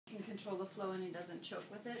can control the flow and he doesn't choke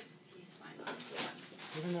with it, he's fine on it.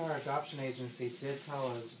 Even though our adoption agency did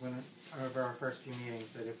tell us over our first few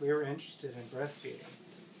meetings that if we were interested in breastfeeding,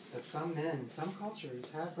 that some men, some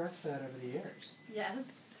cultures have breastfed over the years.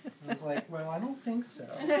 Yes. I was like, well, I don't think so.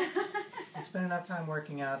 We spend enough time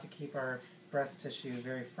working out to keep our breast tissue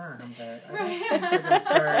very firm, but I don't think we're going to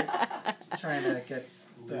start trying to get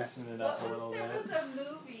loosen it up a little bit. There was a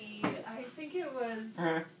movie, I think it was...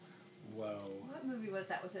 Whoa. What movie was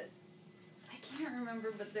that? Was it... I can't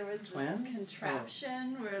remember, but there was this Twins?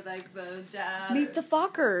 contraption where, like, the dad... Meet the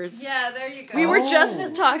Fockers. Yeah, there you go. We were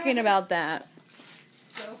just talking about that.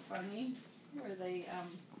 So funny. Where they, yeah,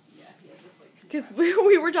 he had this, like, Because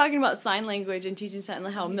we were talking about sign language and teaching sign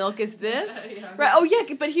language, how milk is this. Yeah. Right? Oh,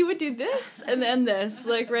 yeah, but he would do this and then this,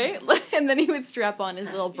 like, right? And then he would strap on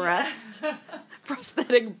his little breast. Yeah.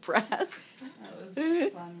 Prosthetic breast. That was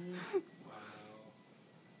funny. Wow.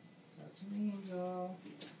 Such an angel.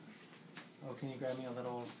 Oh, can you grab me a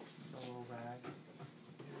little rag?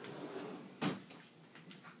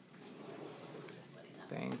 Just letting that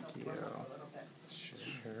Thank milk you. warm up a little bit.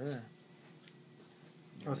 Sure.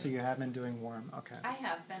 Oh, so you have been doing warm. Okay. I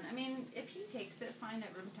have been. I mean, if he takes it fine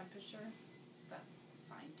at room temperature, that's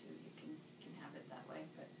fine too. You can have it that way,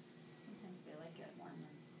 but sometimes they like it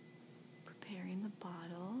warmer. Preparing the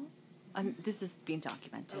bottle. This is being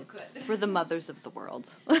documented. Oh, good. For the mothers of the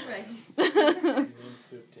world. Right. He's been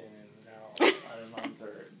swooped in, and now our moms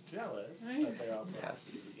are jealous, but they're also happy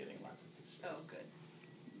to be getting lots of pictures. Oh, good.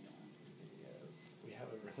 Videos. We have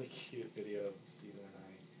a really cute video of Stephen and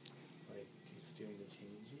I, like, just doing the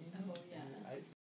changing. Oh, yeah. I